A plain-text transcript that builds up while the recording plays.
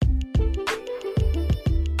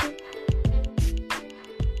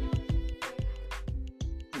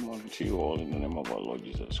to you all in the name of our Lord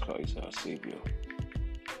Jesus Christ, our Savior.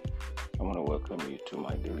 I want to welcome you to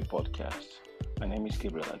my daily podcast. My name is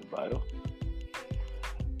Gabriel Adebayo,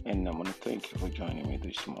 and I want to thank you for joining me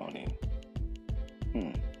this morning.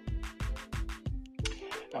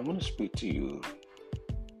 I want to speak to you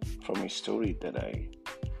from a story that I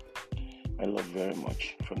love very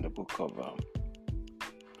much from the book of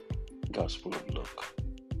Gospel of Luke.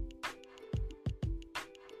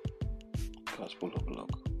 Gospel of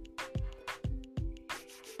Luke.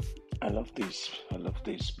 I love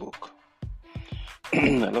this book. I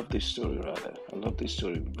love this story rather. I love this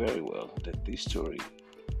story very well. That this story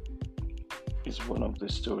is one of the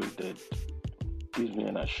stories that gives me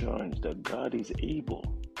an assurance that God is able.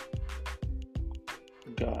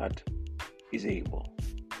 God is able.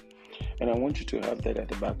 And I want you to have that at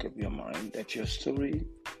the back of your mind, that your story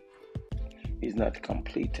is not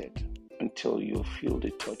completed until you feel the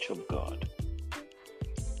touch of God.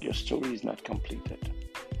 Your story is not completed.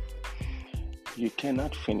 You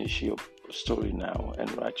cannot finish your story now and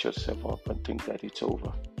write yourself up and think that it's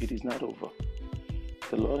over. It is not over.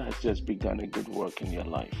 The Lord has just begun a good work in your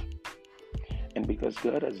life. And because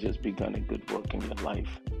God has just begun a good work in your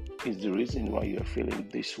life is the reason why you're feeling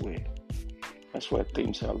this way. That's why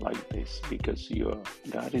things are like this, because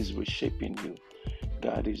God is reshaping you.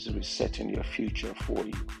 God is resetting your future for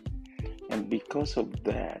you. And because of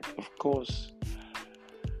that, of course,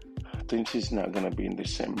 things is not going to be in the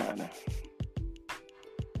same manner.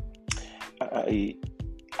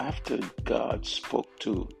 After God spoke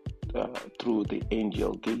through the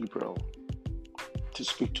angel Gabriel to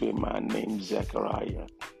speak to a man named Zechariah,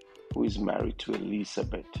 who is married to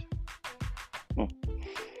Elizabeth.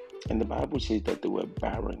 And the Bible says that they were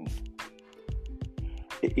barren.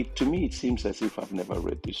 To me, it seems as if I've never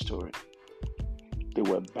read this story. They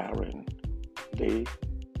were barren. They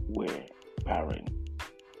were barren.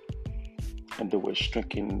 And they were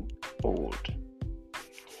stricken old.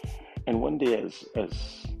 And one day as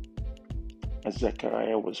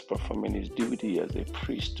Zechariah was performing his duty as a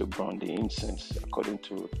priest to burn the incense according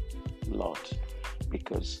to Lot,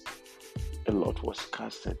 because the Lot was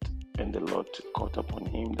casted and the Lot caught upon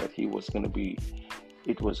him that it was going to be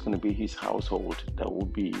his household that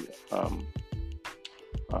would be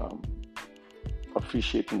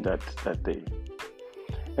officiating that day.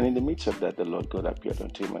 And in the midst of that, the Lord God appeared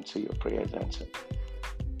unto him and said, your prayer is answered.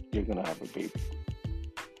 You're going to have a baby.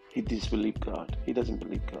 He disbelieved God. He doesn't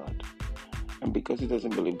believe God. And because he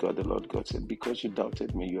doesn't believe God, the Lord God said, because you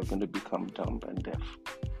doubted me, you're going to become dumb and deaf.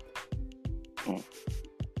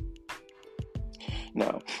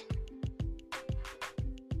 Now,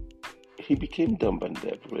 he became dumb and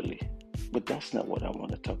deaf, really. But that's not what I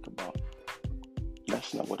want to talk about.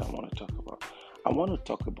 That's not what I want to talk about. I want to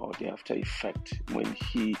talk about the after effect when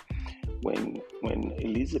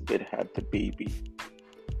Elizabeth had the baby.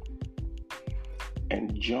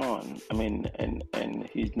 And and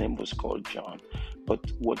his name was called John.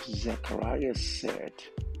 But what Zechariah said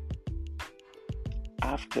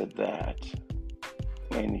after that,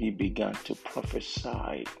 when he began to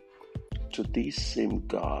prophesy to this same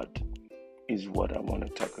God, is what I want to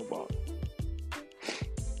talk about.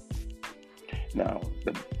 Now,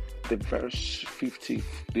 the verse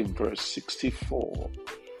 64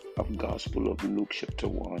 of Gospel of Luke chapter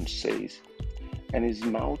 1 says, and his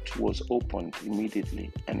mouth was opened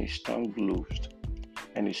immediately, and his tongue loosed,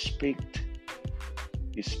 and he spake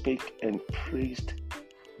and praised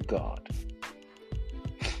God.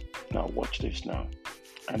 Now watch this now.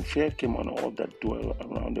 And fear came on all that dwell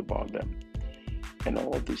around about them, and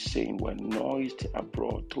all the same were noised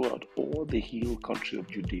abroad throughout all the hill country of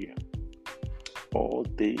Judea. All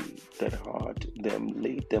they that heard them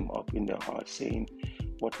laid them up in their hearts, saying,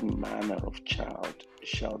 what manner of child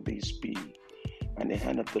shall this be? And the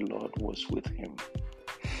hand of the Lord was with him.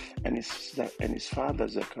 And his father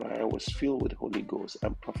Zechariah was filled with the Holy Ghost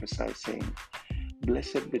and prophesied, saying,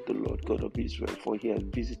 blessed be the Lord God of Israel, for he has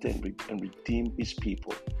visited and redeemed his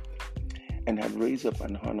people, and had raised up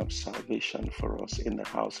an horn of salvation for us in the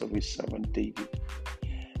house of his servant David,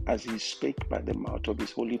 as he spake by the mouth of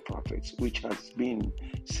his holy prophets, which has been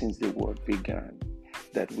since the world began,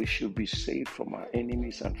 that we should be saved from our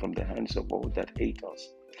enemies and from the hands of all that hate us,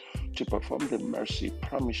 to perform the mercy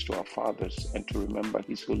promised to our fathers, and to remember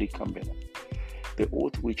his holy covenant, the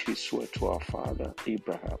oath which he swore to our father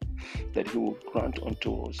Abraham, that he will grant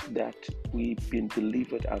unto us that we, being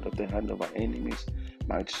delivered out of the hand of our enemies,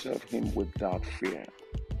 might serve him without fear,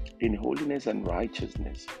 in holiness and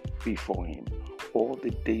righteousness before him all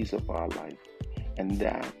the days of our life. And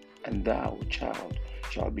thou, child,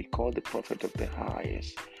 shalt be called the prophet of the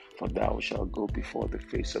highest, For thou shalt go before the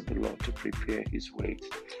face of the Lord to prepare his ways,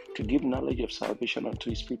 to give knowledge of salvation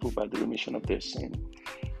unto his people by the remission of their sin,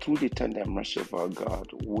 through the tender mercy of our God,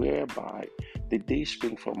 whereby the day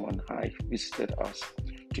spring from on high visited us,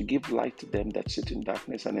 to give light to them that sit in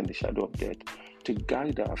darkness and in the shadow of death, to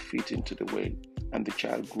guide our feet into the way. And the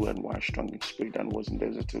child grew and was strong in spirit and was in the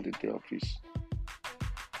desert till the day of his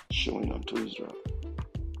showing unto Israel.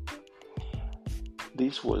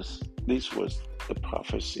 This was the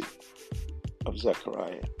prophecy of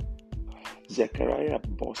Zechariah. Zechariah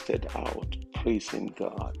busted out praising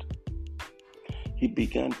God. He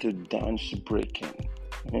began to dance breaking,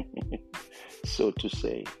 so to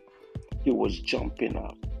say. He was jumping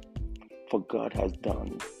up, for God has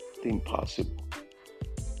done the impossible.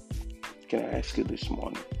 Can I ask you this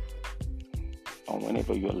morning, or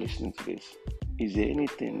whenever you are listening to this, is there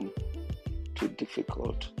anything too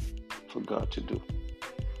difficult for God to do?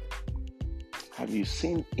 Have you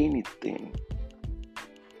seen anything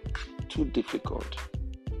too difficult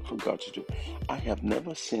for God to do? I have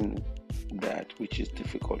never seen that which is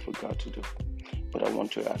difficult for God to do. But I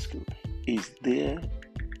want to ask you, is there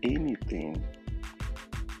anything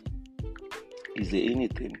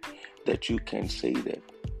that you can say that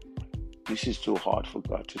this is too hard for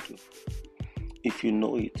God to do? If you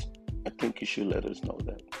know it, I think you should let us know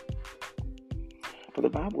that. But the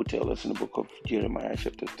Bible tells us in the book of Jeremiah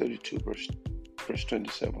chapter 32 verse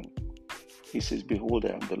 27, he says, behold, I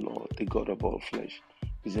am the Lord, the God of all flesh.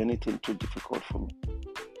 Is anything too difficult for me?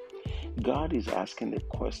 God is asking the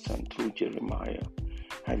question through Jeremiah,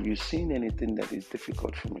 have you seen anything that is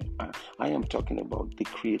difficult for me? I am talking about the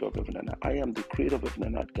creator of heaven and earth. I am the creator of heaven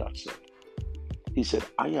and earth, God said. He said,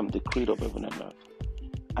 I am the creator of heaven and earth.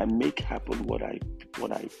 I make happen what I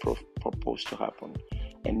propose to happen,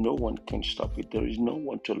 and no one can stop it. There is no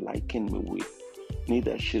one to liken me with.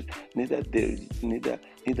 Neither is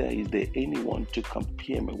there anyone to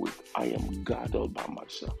compare me with. I am God all by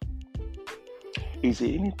myself. Is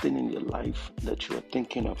there anything in your life that you are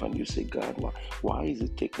thinking of and you say, God, why is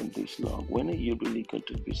it taking this long? When are you really going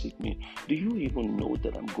to visit me? Do you even know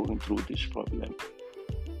that I'm going through this problem?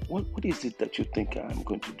 What is it that you think I'm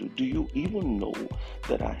going to do? Do you even know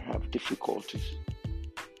that I have difficulties?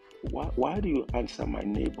 Why do you answer my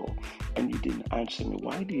neighbor and you didn't answer me?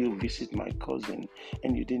 Why do you visit my cousin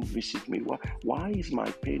and you didn't visit me? Why is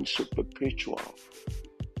my pain so perpetual?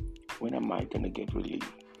 When am I going to get relief?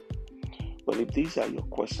 But if these are your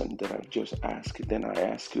questions that I've just asked, then I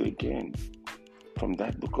ask you again from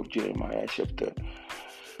that book of Jeremiah, chapter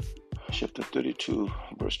 32,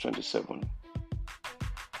 verse 27.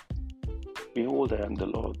 Behold, I am the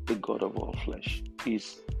Lord, the God of all flesh.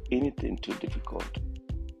 Is anything too difficult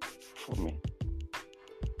for me?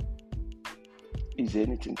 Is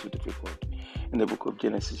anything too difficult? In the book of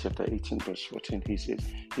Genesis, chapter 18, verse 14, he says,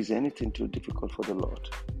 is anything too difficult for the Lord?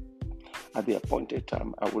 At the appointed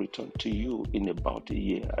time, I will return to you in about a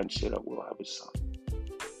year, and Sarah will have a son.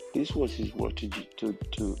 This was his word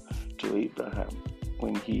to Abraham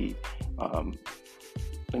when he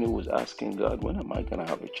was asking God, when am I going to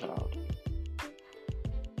have a child?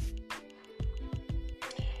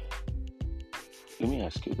 Let me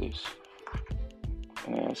ask you this,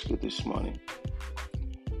 and I ask you this morning,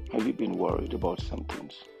 have you been worried about some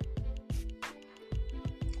things?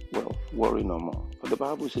 Well, worry no more. But the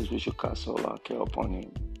Bible says we should cast all our care upon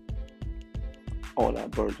him, all our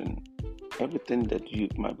burden, everything that you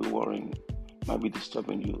might be worrying, might be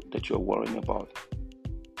disturbing you, that you're worrying about,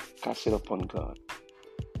 cast it upon God.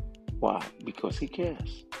 Why? Because he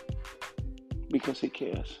cares. Because he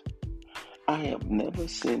cares. I have never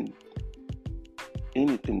seen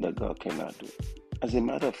anything that God cannot do. As a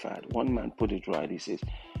matter of fact, one man put it right. He says,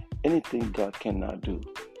 anything God cannot do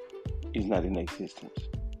is not in existence,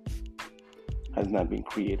 has not been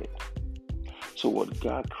created. So what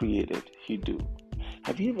God created, he do.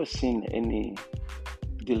 Have you ever seen any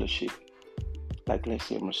dealership, like let's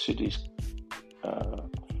say Mercedes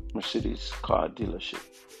car dealership?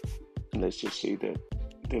 Let's just say that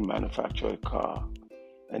they manufacture a car,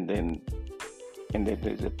 and then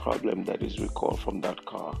there's a problem that is recalled from that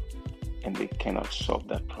car, and they cannot solve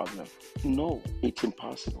that problem. No, it's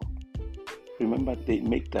impossible. Remember, they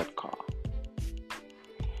make that car.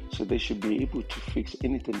 So they should be able to fix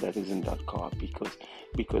anything that is in that car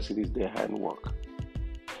because it is their handwork.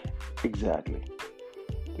 Exactly.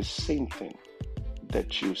 The same thing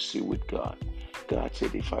that you see with God. God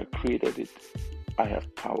said, if I created it, I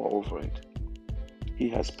have power over it. He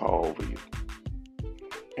has power over you.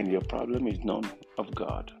 And your problem is none of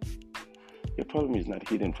God. Your problem is not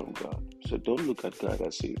hidden from God. So don't look at God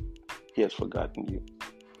as if he has forgotten you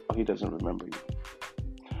or he doesn't remember you.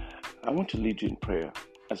 I want to lead you in prayer.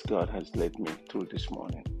 as God has led me through this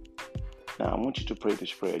morning. Now, I want you to pray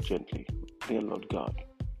this prayer gently. Dear Lord God,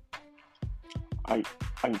 I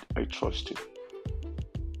trust you.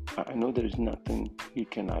 I know there is nothing you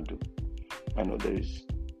cannot do. I know there is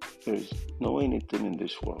no anything in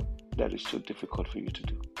this world that is too difficult for you to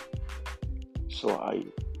do. So I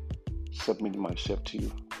submit myself to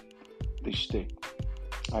you this day.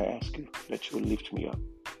 I ask you that you will lift me up.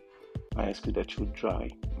 I ask you that you will dry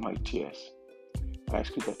my tears. I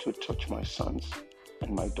ask you that you will touch my sons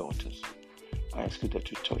and my daughters. I ask you that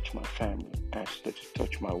you touch my family. I ask you that you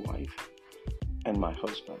touch my wife and my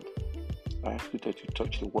husband. I ask you that you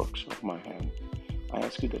touch the works of my hand. I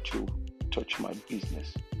ask you that you touch my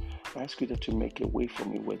business. I ask you that you make a way for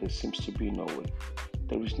me where there seems to be no way.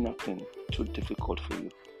 There is nothing too difficult for you.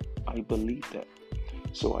 I believe that.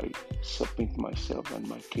 So I submit myself and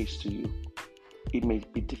my case to you. It may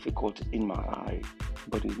be difficult in my eye,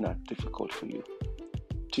 but it's not difficult for you.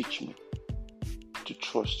 Teach me to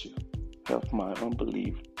trust you. Help my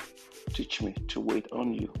unbelief. Teach me to wait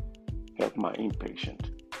on you. Help my impatience.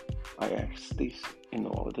 I ask this in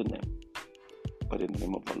no other name, but in the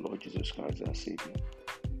name of our Lord Jesus Christ, our Savior.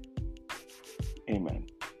 Amen.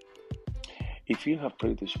 If you have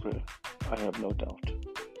prayed this prayer, I have no doubt.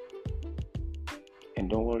 And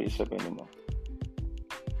don't worry yourself anymore.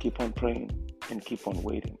 Keep on praying and keep on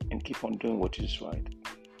waiting and keep on doing what is right.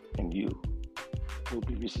 And you will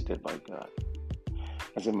be visited by God.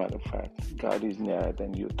 As a matter of fact, God is nearer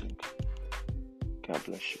than you think. God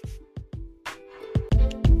bless you.